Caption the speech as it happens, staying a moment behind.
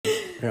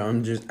Yeah,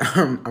 I'm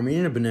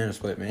eating a banana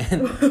split, man.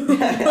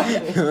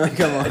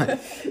 Come on.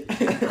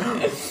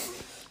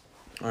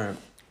 All right.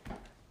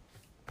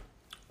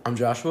 I'm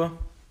Joshua.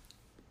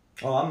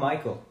 Oh, I'm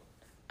Michael.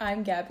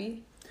 I'm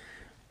Gabby.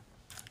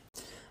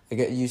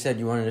 You said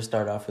you wanted to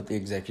start off with the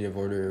executive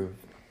order of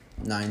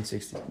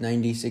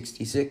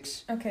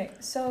 9066. Okay,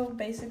 so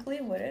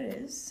basically what it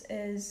is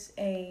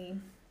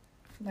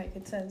like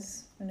it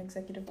says, an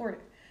executive order,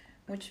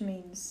 which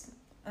means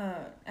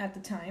at the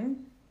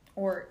time,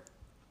 or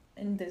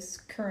in this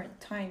current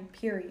time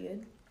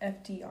period,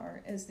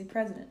 FDR is the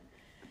president,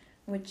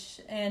 we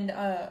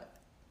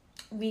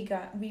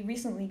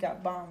recently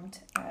got bombed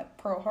at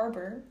Pearl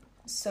Harbor,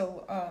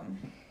 so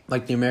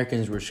Like the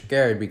Americans were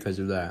scared because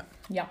of that.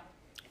 Yeah.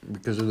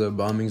 Because of the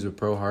bombings of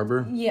Pearl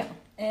Harbor? Yeah.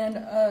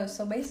 And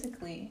so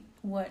basically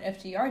what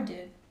FDR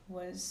did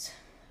was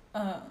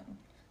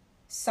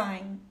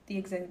sign the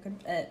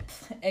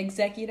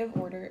executive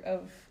order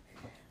of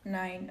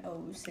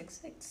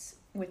 9066,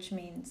 which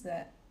means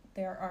that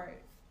there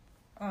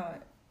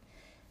are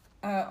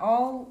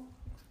all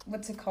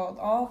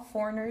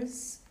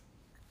foreigners,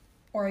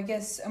 or I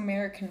guess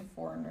American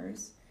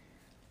foreigners,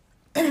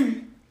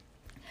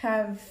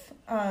 have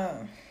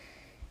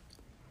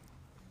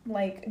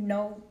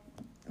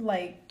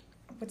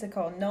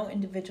no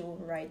individual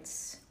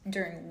rights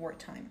during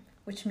wartime,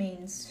 which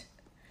means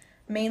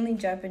mainly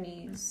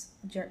Japanese,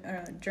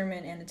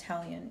 German, and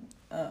Italian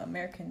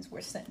Americans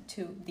were sent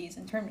to these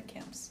internment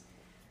camps,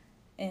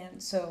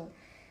 and so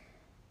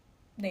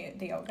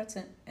they all got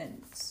sent,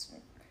 and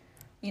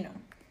Yeah.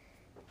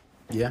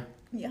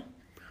 Yeah.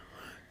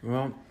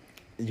 Well,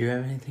 do you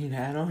have anything to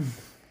add on?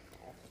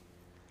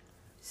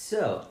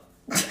 So,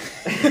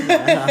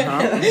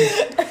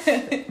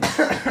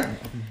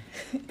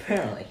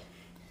 apparently,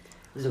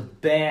 there's a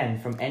ban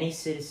from any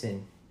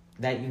citizen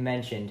that you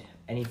mentioned,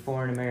 any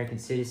foreign American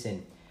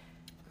citizen,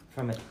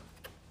 from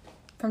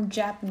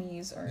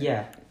Japanese or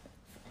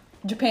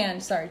Japan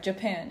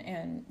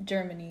and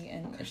Germany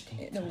and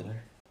Italy.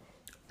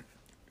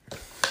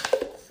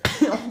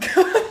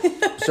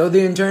 So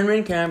the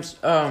internment camps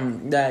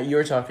that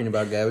you're talking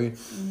about, Gabby,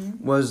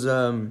 was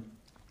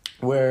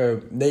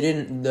where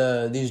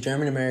these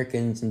German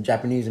Americans and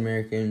Japanese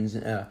Americans,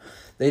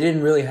 they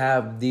didn't really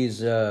have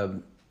these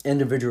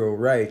individual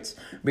rights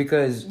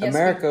because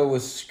America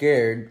was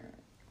scared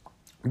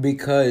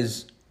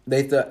because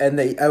they thought,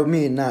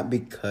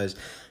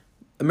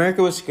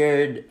 America was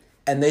scared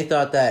and they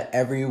thought that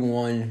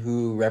everyone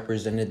who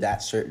represented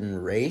that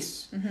certain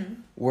race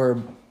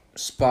were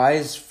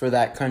spies for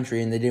that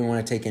country, and they didn't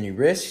want to take any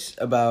risks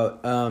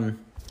about,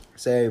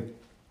 say,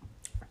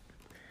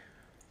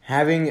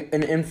 having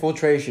an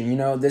infiltration.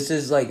 This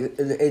is like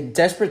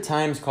desperate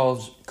times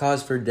cause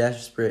for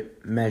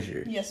desperate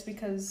measures. Yes,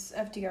 because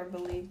FDR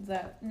believed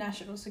that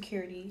national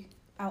security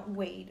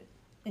outweighed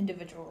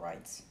individual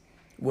rights.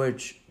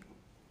 Which,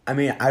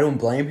 I don't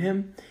blame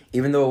him,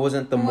 even though it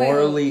wasn't the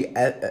morally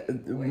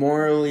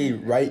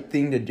right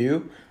thing to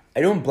do.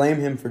 I don't blame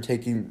him for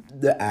taking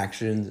the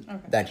actions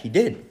that he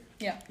did.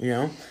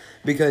 Yeah.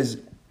 Because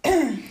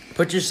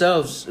put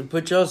yourselves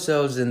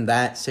in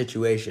that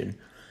situation.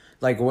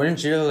 Like,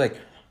 wouldn't you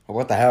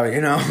what the hell,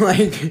 man,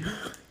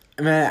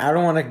 I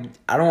don't want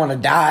to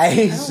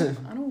die. I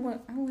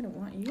wouldn't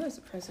want you as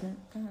a president.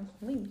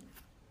 Leave.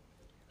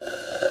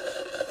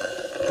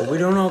 But we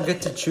don't all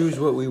get to choose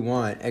what we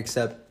want,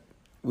 except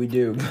we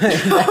do.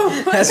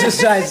 That's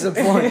besides the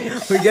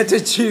point. We get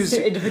to choose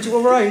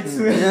individual rights.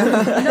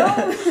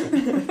 No.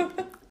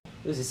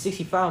 It was a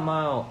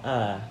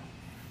 65-mile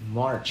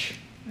march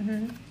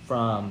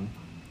from.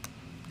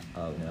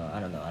 Oh no, I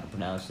don't know how to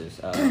pronounce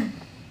this. What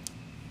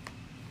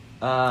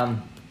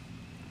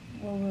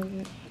was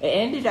it? It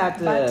ended at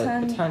the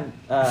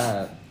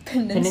Bataan,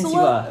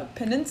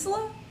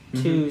 Peninsula?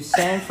 To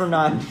San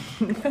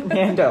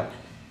Fernando.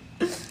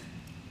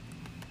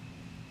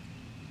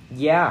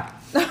 Yeah.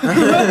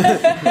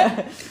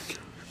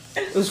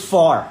 It was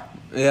far.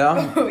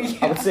 Yeah. Oh, yeah.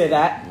 I would say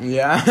that.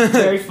 Yeah.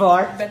 Very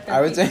far.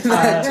 I would say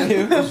that too.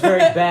 It was very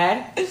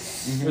bad.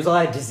 There was a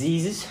lot of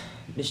diseases,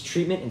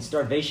 mistreatment, and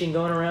starvation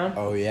going around.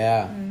 Oh,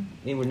 yeah.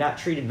 They were not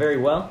treated very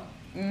well.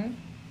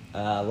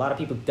 A lot of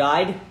people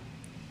died,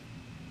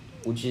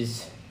 which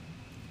is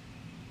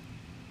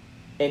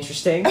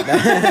interesting.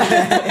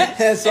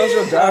 That's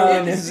social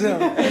Darwinism.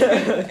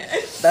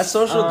 That's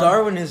social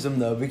Darwinism,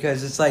 though,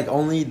 because it's like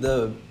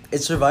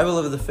it's survival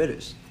of the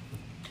fittest.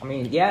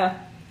 Yeah.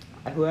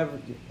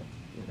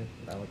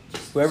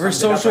 Whoever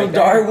social right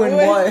Darwin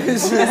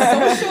was.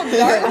 Social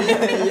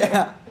Darwin?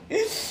 Yeah.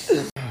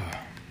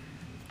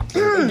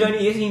 You done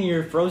eating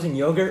your frozen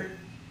yogurt?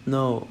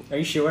 No. Are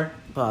you sure?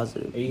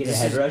 Positive. Are you getting a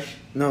head rush?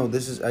 No,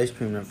 this is ice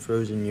cream, not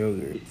frozen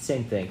yogurt.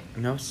 Same thing.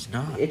 No, it's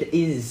not. It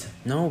is.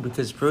 No,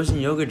 because frozen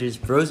yogurt is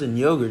frozen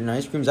yogurt and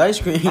ice cream's ice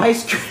cream.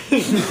 Ice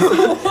cream.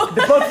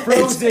 The book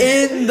frozen.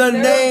 It's in the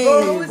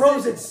name.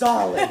 Frozen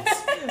solids.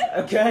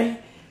 Okay?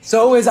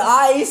 So is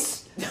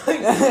ice.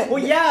 Well,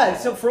 yeah.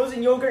 So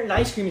frozen yogurt and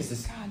ice cream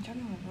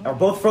are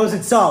both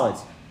frozen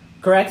solids.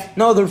 Correct?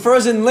 No, they're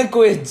frozen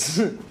liquids.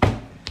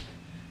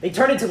 They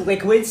turn into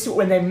liquids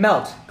when they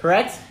melt,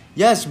 correct?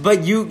 Yes,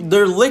 but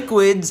they're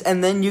liquids,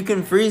 and then you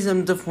can freeze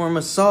them to form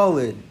a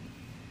solid.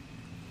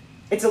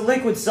 It's a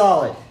liquid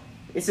solid.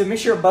 It's a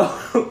mixture of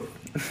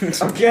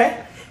both.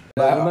 Okay?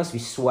 Wow. You must be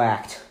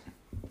swacked.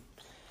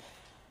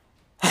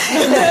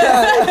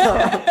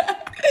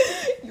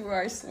 You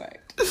are swagged.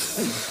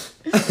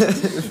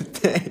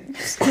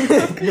 Thanks.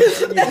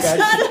 That's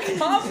not a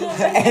compliment.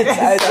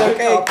 It's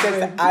okay,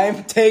 because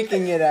I'm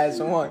taking it as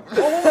one.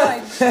 Oh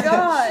my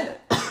god.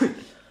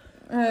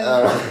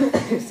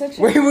 You're such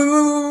a, Wait.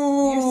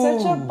 you're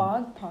such a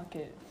bog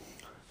pocket.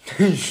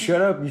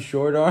 Shut up, you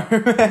short arm.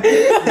 Whoa!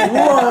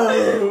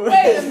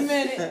 Wait a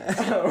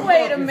minute.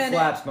 Wait a minute.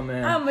 Flaps, my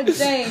man. I'm a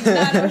Jane,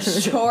 not a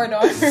short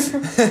arm. What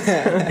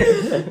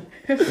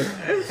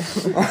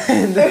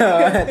the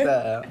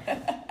hell?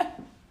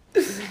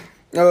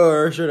 Oh,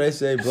 or should I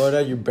say, blow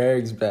out your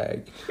bags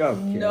bag? Okay.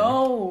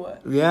 No.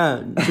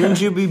 Yeah, shouldn't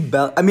you be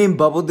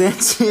bubble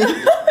dancing?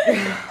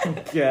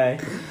 Okay.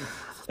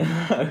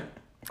 Oh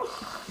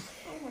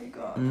my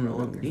god.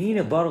 Do you need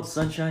a bottle of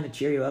sunshine to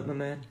cheer you up, my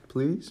man?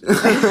 Please.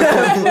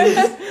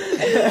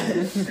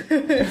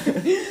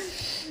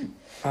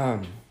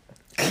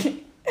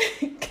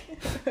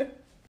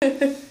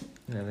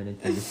 You have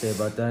anything to say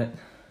about that?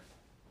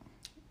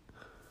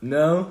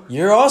 No?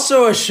 You're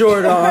also a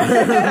short arm.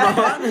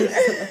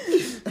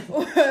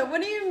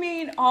 What do you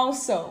mean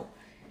also?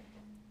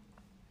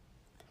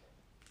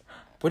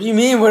 What do you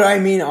mean? What do I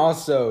mean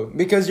also?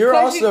 Because you're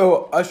 'Cause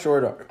also a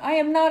short arm. I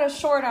am not a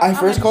short arm. I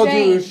first I'm a called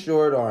Jane. you a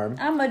short arm.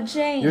 I'm a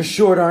Jane. You're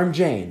short arm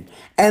Jane.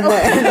 And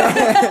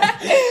then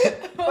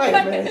Wait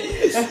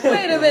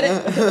a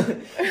minute.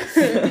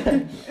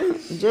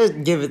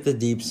 just give it the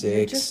deep You're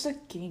six. just a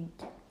king.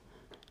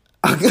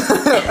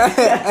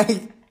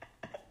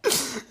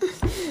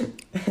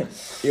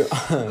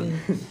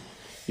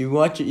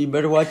 You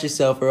better watch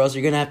yourself, or else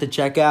you're gonna have to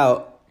check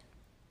out.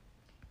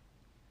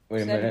 Wait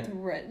a Is that minute.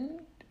 threatened?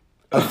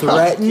 A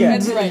threatened? Yeah.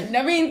 That's right.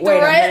 I mean, Wait a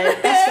threatened.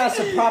 minute. That's not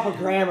some proper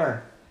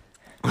grammar.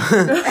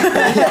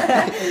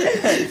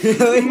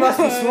 Really? You must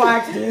be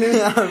swacked,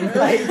 dude.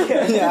 Like,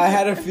 Yeah, I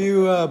had a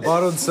few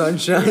bottled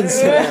sunshines.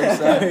 So I'm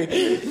sorry.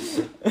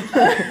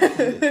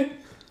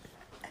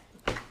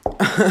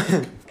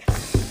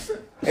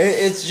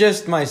 It's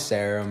just my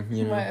serum,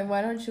 you know.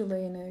 Why don't you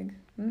lay an egg?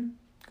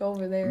 Go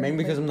over there. Maybe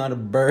because I'm not a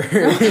bird.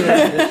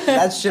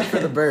 That's shit for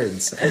the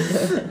birds.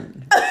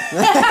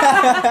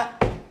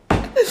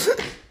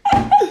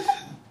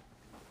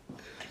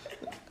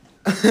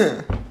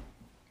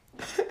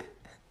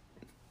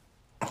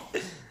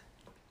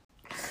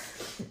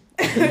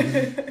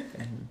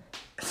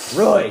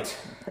 right.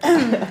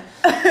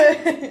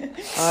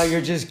 Oh,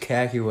 you're just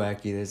khaki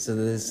wacky. So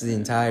this is the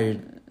entire.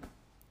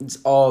 It's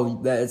all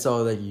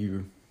that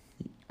you.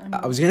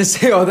 I was gonna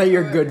say all that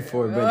you're good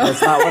for, but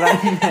that's not what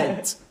I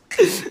meant.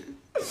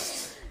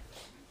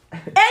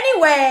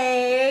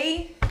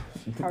 Anyway.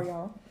 How are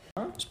y'all?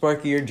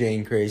 Sparky, you're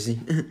Jane crazy.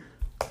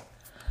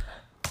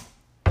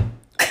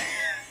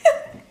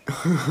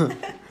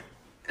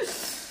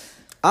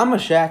 I'm a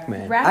Shaq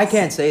man. Rats- I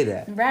can't say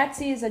that.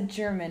 Ratsy is a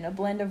German, a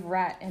blend of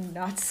rat and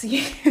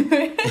Nazi.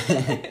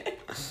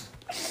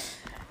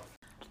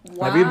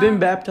 Wow. Have you been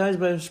baptized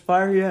by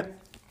fire yet?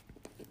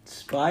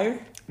 Spire?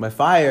 By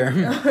fire.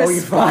 Oh,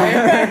 you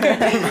fire.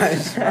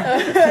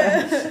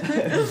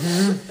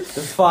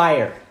 The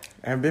fire.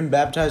 I've been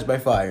baptized by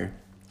fire.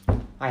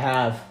 I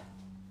have.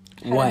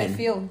 How When? did it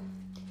feel?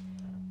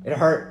 It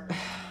hurt.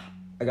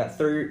 I got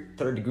third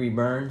degree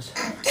burns.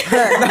 That's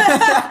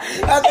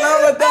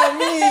not what that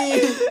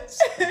means.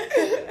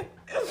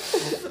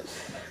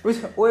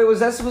 Wait,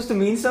 was that supposed to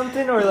mean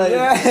something or like?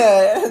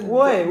 Yeah.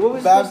 What? What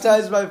was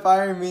Baptized by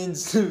fire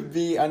means to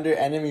be under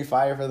enemy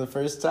fire for the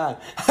first time.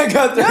 I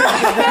got third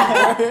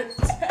degree burns.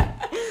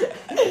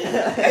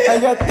 I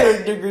got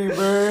third degree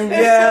burns.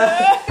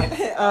 Yeah.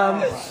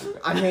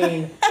 I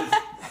mean,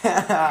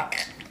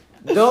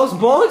 those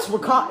bullets were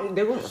caught.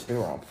 They were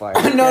on fire.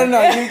 No.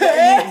 You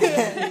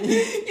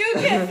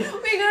can't.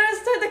 We gotta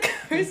start the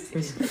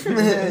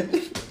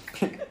conversation.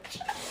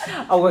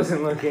 I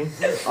wasn't looking.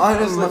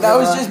 Honestly, that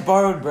was just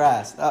borrowed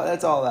brass.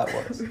 That's all that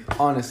was.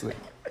 Honestly.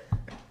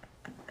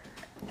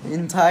 The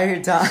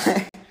entire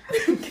time.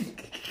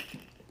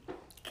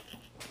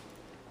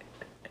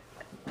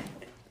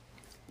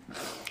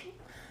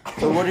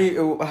 So what are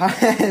you?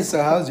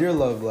 So how's your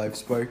love life,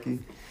 Sparky?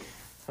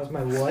 How's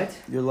my what?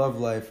 Your love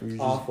life? Or you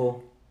just,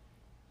 Awful.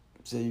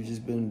 so you've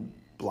just been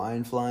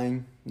blind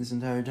flying this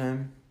entire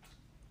time?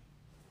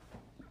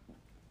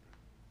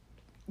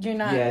 You're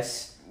not.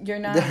 Yes. You're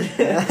not.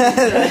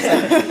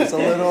 It's a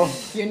little.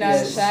 You're not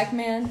Yes. a Shaq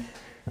man.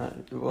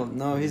 Well,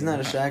 no, he's not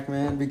a Shaq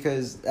man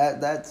because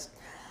that's.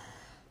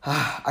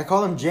 I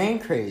call him Jane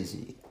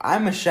crazy.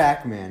 I'm a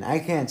Shaq man. I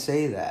can't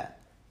say that.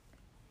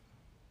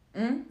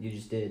 You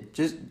just did.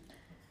 Just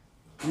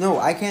no,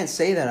 I can't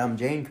say that I'm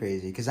Jane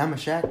crazy because I'm a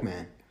Shaq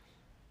man.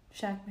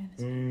 Shaq man.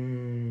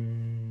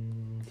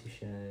 Is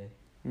Touche.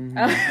 Mhm.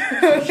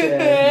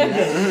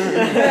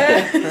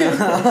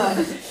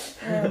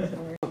 Oh,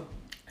 Lord.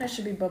 That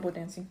should be bubble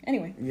dancing.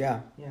 Anyway.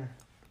 Yeah. Yeah.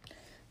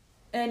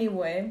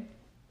 Anyway,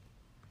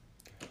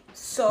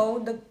 so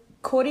the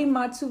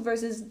Korematsu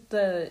versus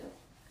the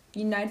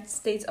United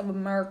States of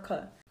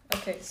America.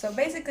 Okay, so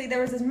basically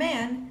there was this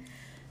man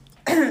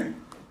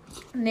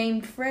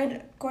named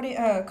Fred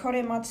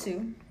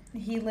Korematsu.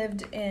 He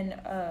lived in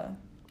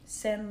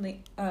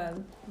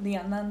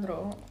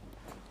Leandro.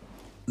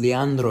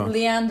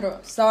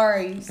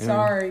 Sorry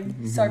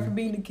for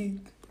being a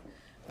geek.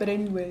 But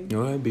anyway.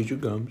 Go ahead, beat your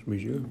gums.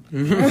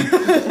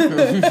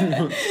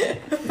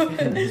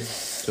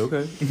 It's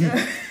okay.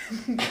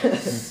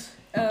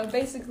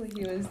 Basically,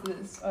 he was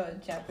this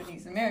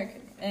Japanese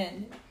American,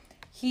 and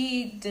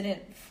he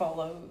didn't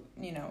follow,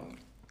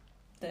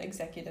 the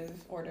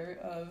executive order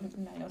of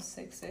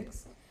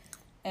 9066.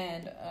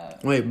 And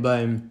wait,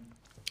 but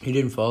he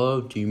didn't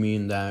follow? Do you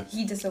mean that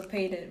he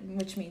disobeyed it,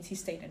 which means he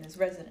stayed in his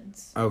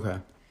residence? Okay.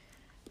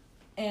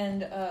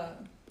 And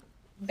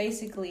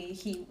basically,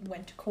 he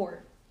went to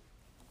court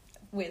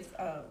with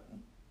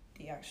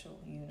the actual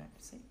United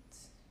States.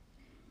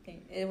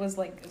 It was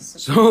like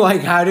so.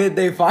 Like, how did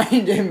they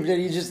find him? Did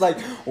he just like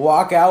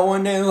walk out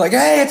one day and like,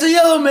 "Hey, it's a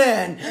yellow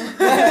man,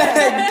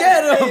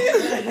 get him"?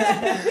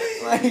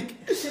 Like,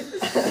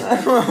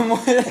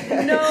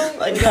 no,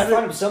 like you gotta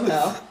find him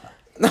somehow.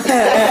 I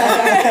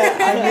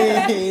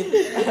mean,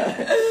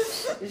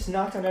 just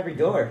knocked on every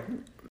door.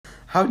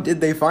 How did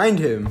they find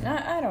him?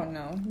 I don't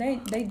know.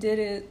 They did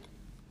it.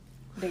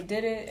 They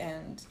did it,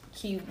 and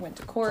he went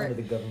to court.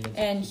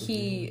 And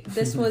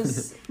this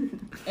was,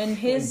 in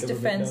his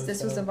defense,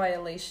 this was a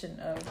violation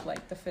of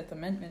like the Fifth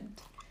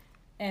Amendment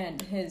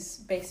and his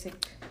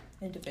basic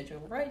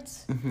individual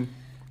rights. Mm-hmm.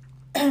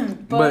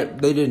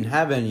 but they didn't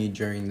have any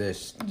during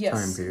this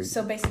time period.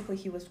 So basically,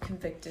 he was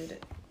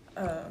convicted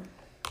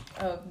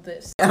of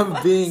this.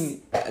 Of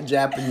being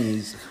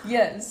Japanese.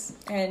 Yes,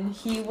 and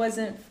he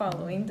wasn't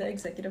following the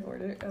executive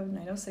order of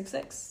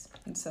 9066,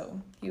 and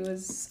so he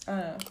was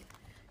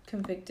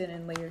convicted,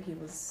 and later he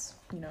was,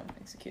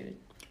 executed.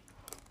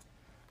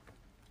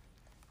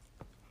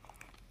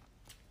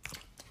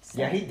 So,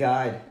 yeah, he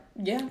died.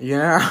 Yeah.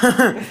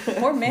 Yeah.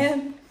 Poor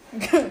man.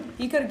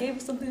 He could have gave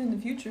us something in the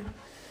future.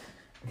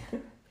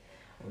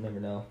 We'll never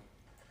know.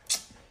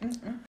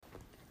 Mm-mm.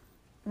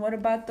 What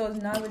about those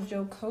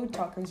Navajo code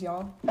talkers,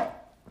 y'all?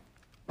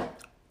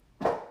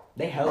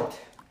 They helped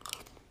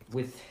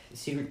with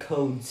secret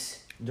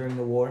codes during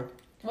the war.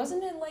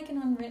 Wasn't it like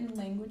an unwritten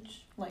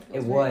language? Like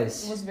it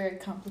was. It was very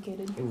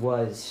complicated. It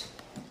was.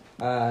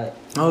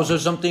 So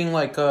something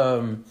like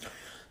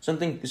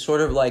something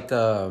sort of like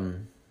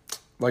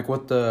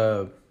what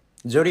the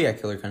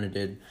Zodiac Killer kind of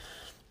did,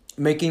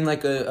 making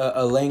like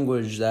a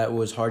language that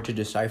was hard to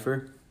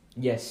decipher.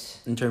 Yes.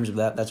 In terms of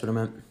that, that's what I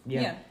meant.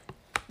 Yeah.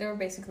 They were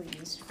basically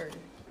used for.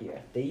 Yeah,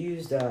 they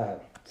used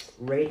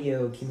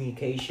radio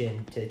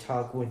communication to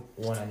talk with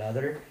one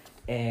another,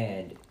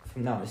 and if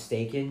I'm not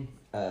mistaken,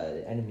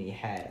 the enemy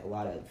had a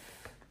lot of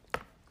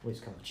what's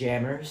called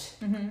jammers,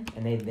 and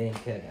they then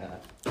could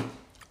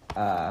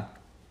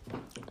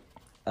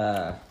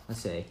let's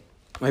say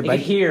they could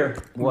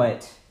hear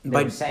what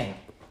they were saying.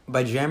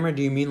 By jammer,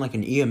 do you mean like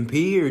an EMP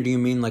or do you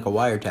mean like a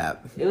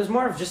wiretap? It was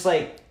more of just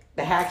like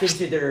they hacked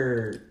into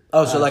their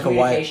so like a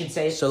like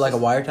a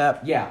wiretap.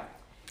 Yeah,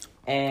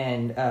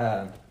 and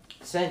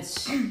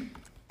since it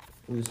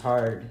was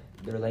hard,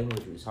 their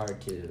language was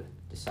hard to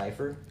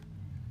decipher.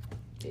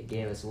 It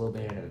gave us a little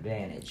bit of an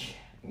advantage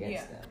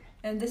against them.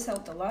 And this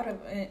helped a lot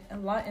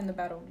in the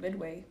Battle of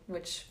Midway,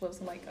 which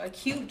was like a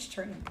huge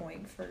turning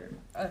point for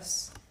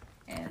us.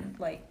 And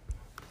like,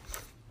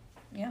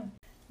 yeah,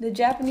 the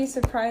Japanese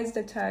surprise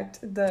attacked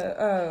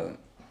the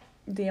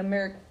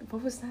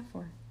what was that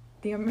for?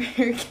 The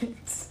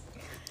Americans,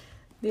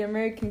 the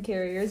American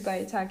carriers by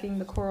attacking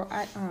the Coral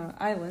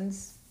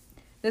Islands.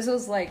 This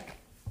was like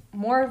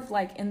more of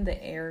like in the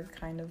air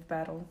kind of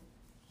battle.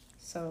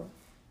 So,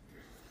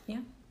 yeah.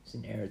 It's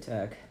an air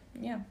attack.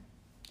 Yeah.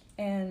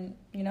 And,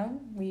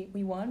 we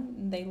won,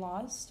 and they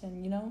lost,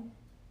 and,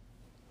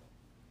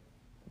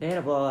 They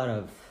had a lot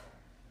of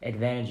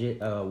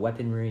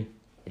weaponry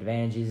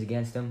advantages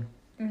against them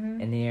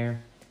in the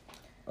air.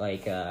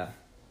 Like,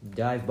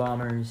 dive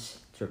bombers,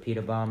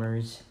 torpedo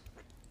bombers,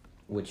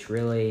 which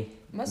really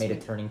made a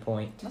turning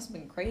point. Must have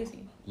been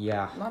crazy.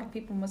 Yeah. A lot of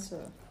people must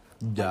have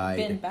died.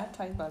 Been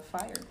baptized by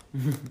fire.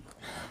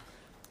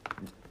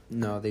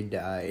 No, they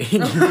died.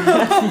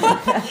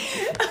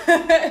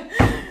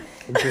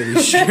 I'm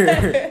pretty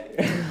sure.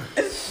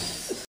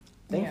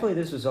 Thankfully,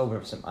 this was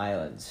over some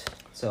islands,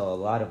 so a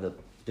lot of the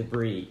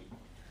debris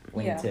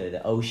went into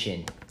the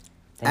ocean.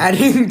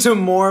 Adding to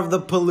more of the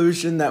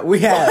pollution that we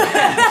have.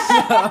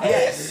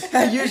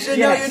 You should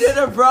know you did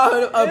a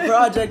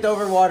project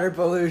over water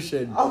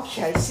pollution.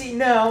 Okay, see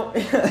now,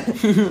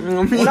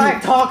 we're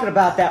not talking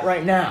about that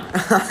right now,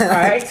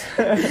 right?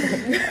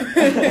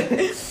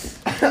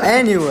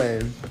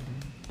 Anyway,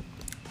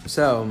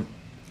 so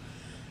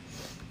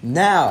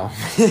now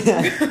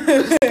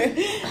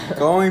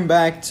going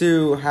back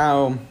to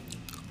how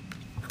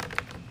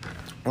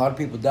a lot of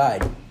people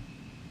died.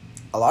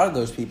 A lot of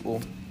those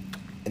people,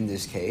 in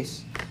this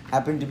case,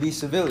 happened to be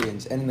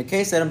civilians. And in the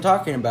case that I'm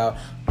talking about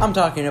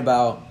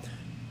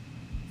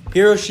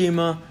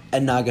Hiroshima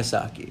and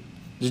Nagasaki.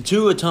 The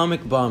two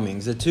atomic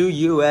bombings, the two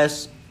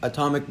U.S.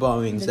 atomic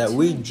bombings that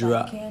we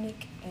dropped.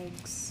 Volcanic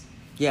eggs.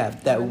 Yeah,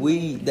 that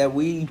we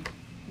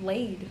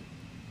laid.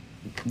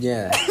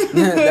 Yeah,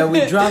 that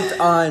we dropped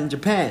on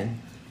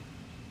Japan.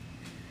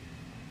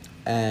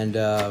 And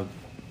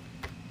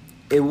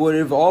it would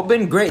have all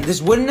been great.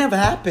 This wouldn't have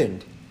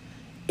happened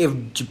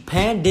if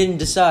Japan didn't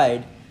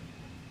decide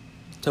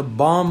to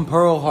bomb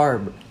Pearl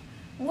Harbor.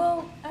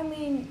 Well, I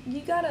mean,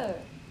 you gotta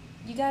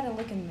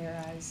look in their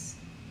eyes.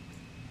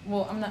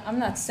 Well, I'm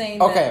not saying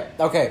that.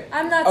 Okay.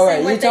 I'm not all saying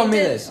right, what you tell they me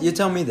did. this. You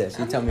tell me this.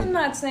 I'm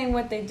not saying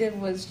what they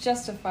did was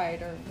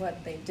justified or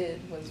what they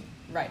did was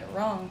right or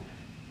wrong.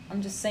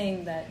 I'm just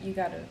saying that you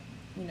gotta,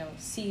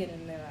 see it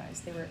in their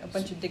eyes. They were a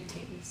bunch of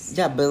dictators.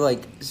 Yeah, but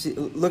like, see,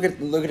 look at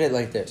it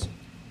like this.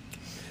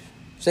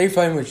 Say you're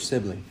fighting with your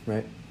sibling,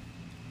 right?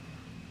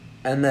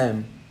 And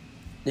then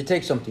they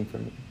take something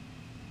from you.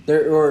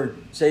 Or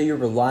say you're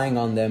relying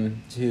on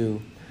them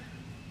to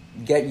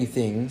get you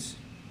things,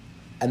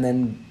 and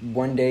then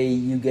one day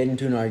you get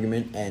into an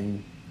argument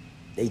and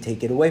they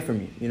take it away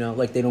from you.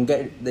 Like they don't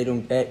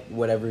get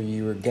whatever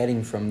you were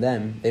getting from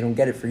them. They don't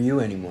get it for you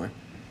anymore.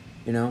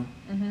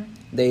 Mm-hmm.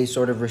 They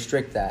sort of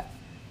restrict that.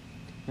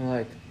 They're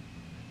like,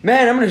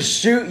 man, I'm gonna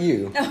shoot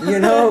you.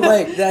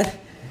 Like that.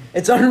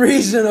 It's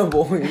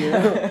unreasonable.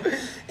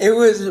 It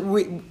was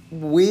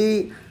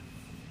we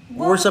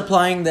were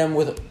supplying them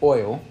with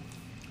oil.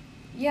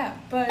 Yeah,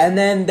 but and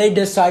then they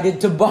decided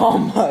to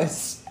bomb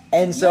us,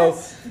 and so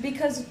yes,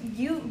 because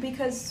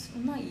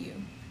not you.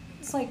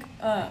 It's like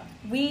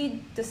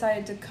we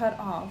decided to cut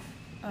off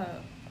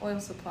oil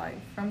supply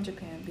from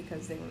Japan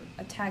because they were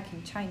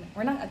attacking China.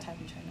 Or not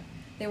attacking China.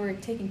 They were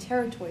taking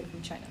territory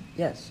from China.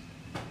 yes.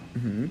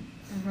 Mm-hmm.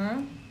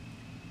 Mm-hmm.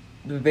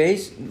 The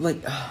base,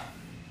 like,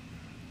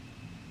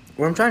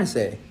 what I'm trying to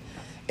say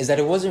is that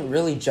it wasn't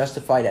really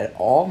justified at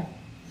all,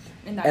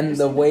 and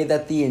the way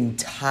that the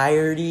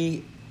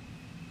entirety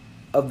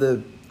of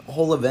the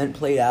whole event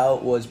played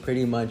out was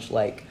pretty much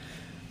like,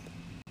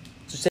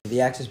 so say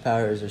the Axis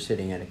powers are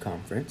sitting at a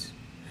conference,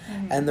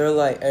 mm-hmm. and they're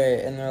like,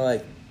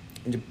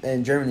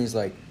 and Germany's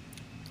like,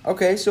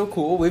 okay, so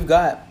cool, we're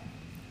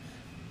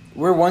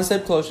one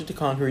step closer to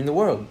conquering the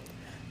world.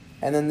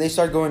 And then they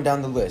start going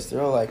down the list.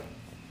 They're all like,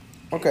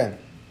 okay.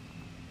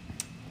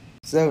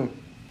 So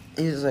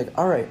he's like,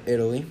 all right,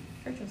 Italy.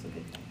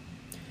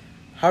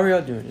 How are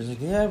y'all doing? He's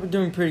like, yeah, we're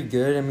doing pretty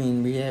good. I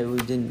mean,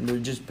 we're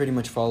just pretty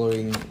much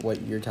following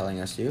what you're telling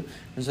us to. And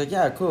it's like,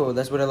 yeah, cool.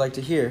 That's what I like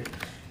to hear.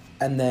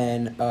 And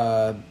then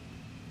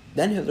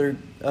Hitler,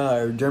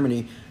 or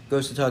Germany,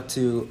 goes to talk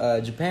to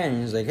Japan.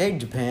 And he's like, hey,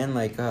 Japan,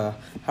 like, how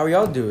are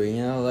y'all doing?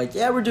 Like,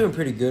 yeah, we're doing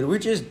pretty good. We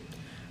just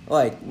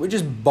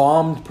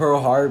bombed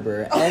Pearl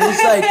Harbor. And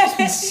he's like,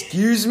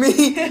 excuse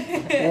me?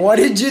 What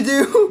did you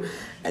do?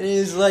 And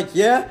he's like,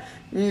 yeah.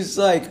 And he's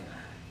like,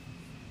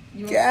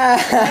 God.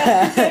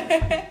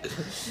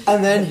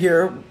 And then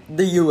here,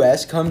 the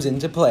U.S. comes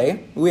into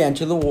play. We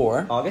enter the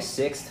war. August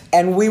 6th.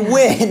 And we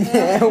win.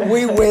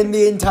 We win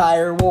the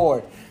entire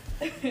war.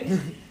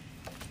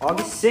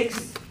 August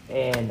 6th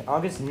and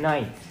August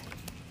 9th.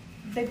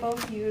 They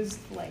both used,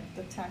 like,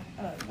 the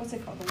what's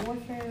it called? The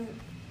warfare?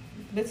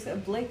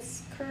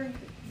 Blitzkrieg?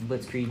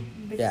 Blitzkrieg.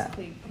 Yeah.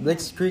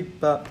 Blitzkrieg,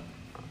 but...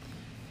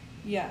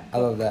 Yeah. I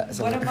love that.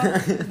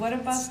 What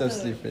about so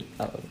stupid.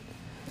 I love it.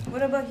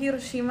 What about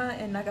Hiroshima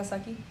and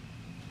Nagasaki?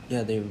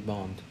 Yeah, they were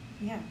bombed.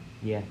 Yeah.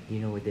 Yeah, do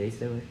you know what days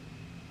they were?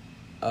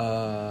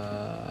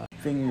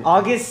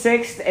 August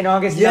 6th and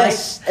August 9th.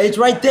 Yes, it's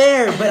right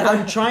there, but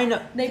I'm trying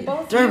to... They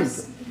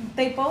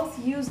both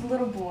used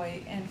Little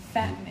Boy and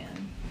Fat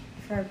Man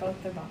for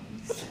both their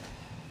bombings.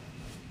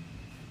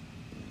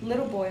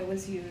 Little Boy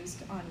was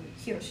used on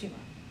Hiroshima.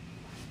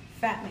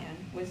 Fat Man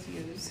was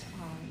used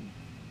on,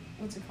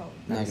 what's it called?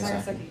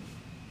 Nagasaki.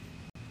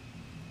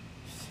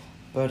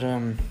 But,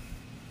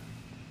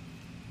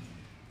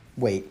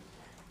 wait.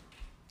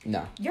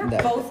 No. You're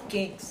both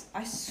gangs.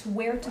 I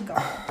swear to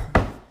God.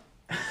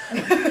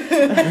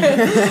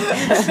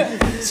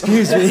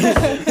 Excuse me.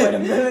 Wait a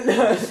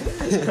minute.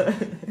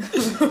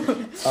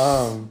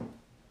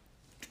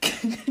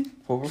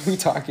 What were we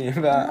talking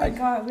about? Oh my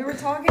God, we were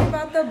talking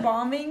about the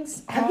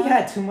bombings. Have you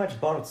had too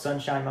much bottled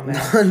sunshine, my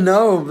man?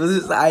 No,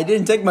 I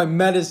didn't take my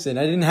medicine.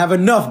 I didn't have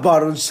enough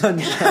bottled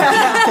sunshine.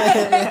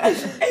 I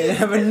didn't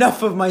have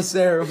enough of my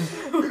serum.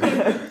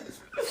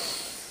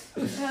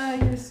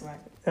 You're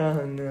swacked.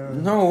 Oh, no.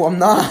 No, I'm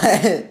not.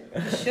 You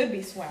should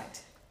be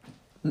swacked.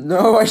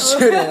 No, I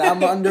shouldn't. I'm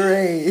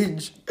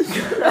underage.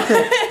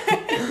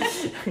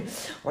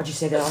 Why'd you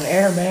say that on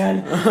air,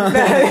 man?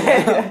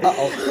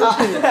 Uh-oh.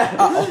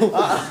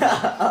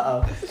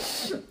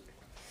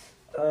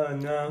 Oh,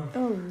 no.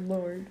 Oh,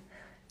 Lord.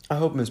 I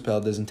hope Miss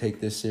Pell doesn't take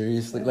this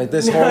seriously. Like,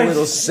 this whole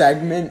little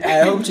segment,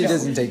 I hope she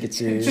doesn't take it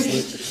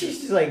seriously.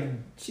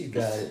 She's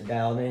got it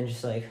dialed in,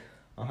 just like,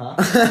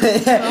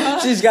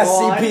 She's got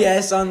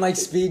CPS on, like,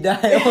 speed dial.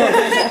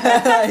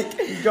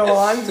 Like, go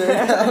on.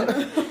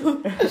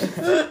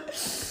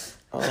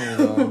 Oh my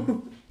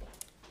god.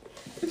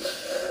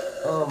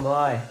 Oh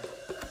my.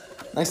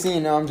 Next thing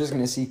you know, I'm just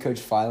gonna see Coach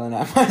Filan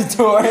at my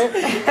door.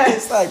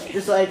 It's like,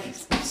 Just like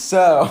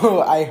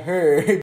so I heard